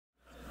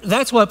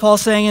that's what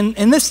Paul's saying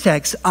in this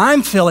text.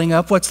 I'm filling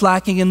up what's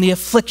lacking in the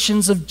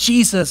afflictions of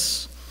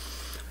Jesus.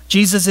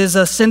 Jesus is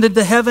ascended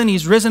to heaven.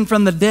 He's risen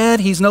from the dead.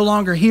 He's no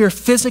longer here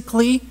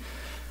physically,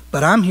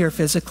 but I'm here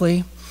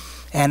physically.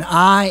 And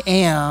I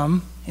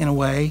am, in a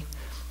way,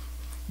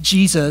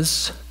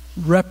 Jesus'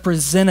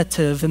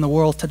 representative in the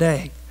world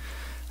today.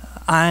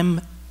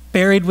 I'm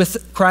buried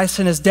with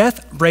Christ in his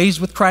death, raised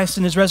with Christ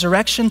in his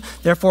resurrection.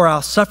 Therefore,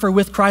 I'll suffer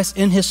with Christ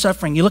in his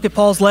suffering. You look at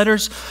Paul's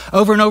letters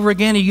over and over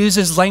again. He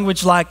uses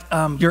language like,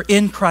 you're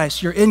in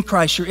Christ, you're in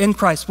Christ, you're in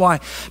Christ. Why?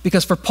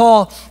 Because for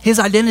Paul, his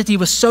identity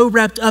was so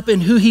wrapped up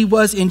in who he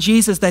was in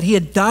Jesus that he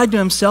had died to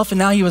himself and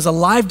now he was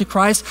alive to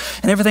Christ.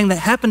 And everything that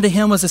happened to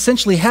him was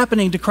essentially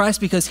happening to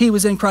Christ because he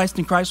was in Christ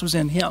and Christ was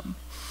in him.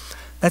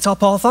 That's how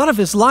Paul thought of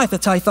his life.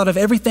 That's how he thought of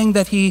everything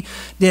that he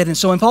did. And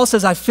so when Paul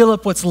says, I fill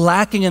up what's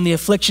lacking in the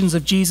afflictions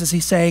of Jesus,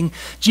 he's saying,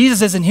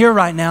 Jesus isn't here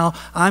right now.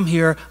 I'm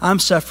here. I'm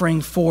suffering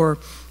for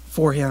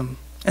him.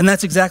 And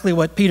that's exactly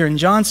what Peter and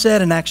John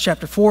said in Acts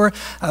chapter 4.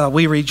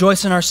 We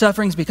rejoice in our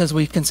sufferings because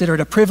we consider it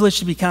a privilege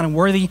to be counted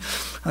worthy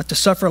to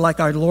suffer like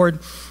our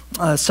Lord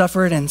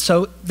suffered. And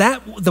so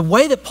the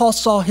way that Paul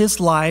saw his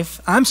life,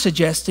 I'm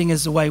suggesting,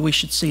 is the way we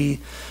should see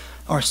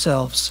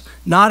ourselves.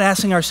 Not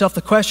asking ourselves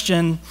the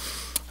question,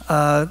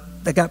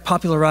 that got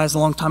popularized a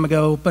long time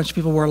ago. A bunch of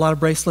people wore a lot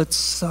of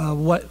bracelets.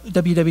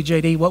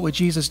 WWJD, what would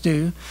Jesus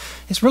do?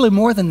 It's really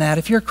more than that.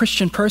 If you're a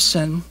Christian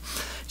person,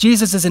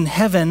 Jesus is in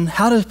heaven.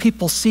 How do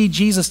people see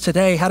Jesus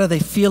today? How do they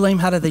feel him?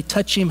 How do they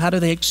touch him? How do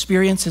they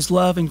experience his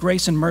love and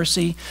grace and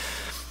mercy?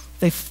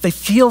 They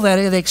feel that,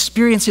 they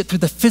experience it through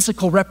the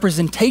physical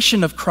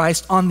representation of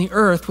Christ on the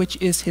earth, which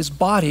is his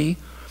body,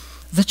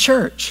 the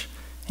church.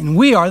 And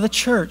we are the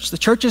church. The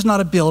church is not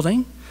a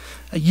building.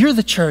 You're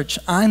the church,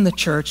 I'm the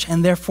church,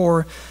 and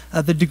therefore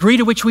the degree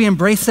to which we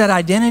embrace that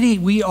identity,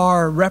 we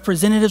are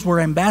representatives, we're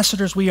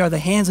ambassadors, we are the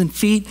hands and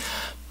feet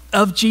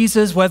of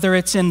Jesus, whether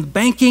it's in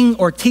banking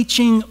or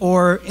teaching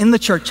or in the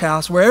church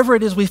house, wherever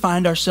it is we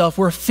find ourselves,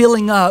 we're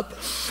filling up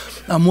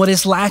what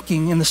is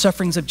lacking in the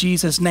sufferings of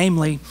Jesus,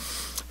 namely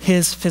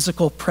his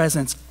physical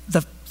presence.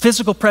 The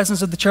physical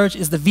presence of the church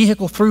is the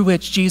vehicle through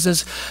which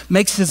Jesus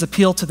makes his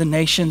appeal to the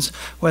nations,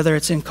 whether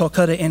it's in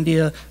Calcutta,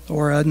 India,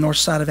 or north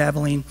side of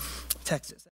Abilene, Texas.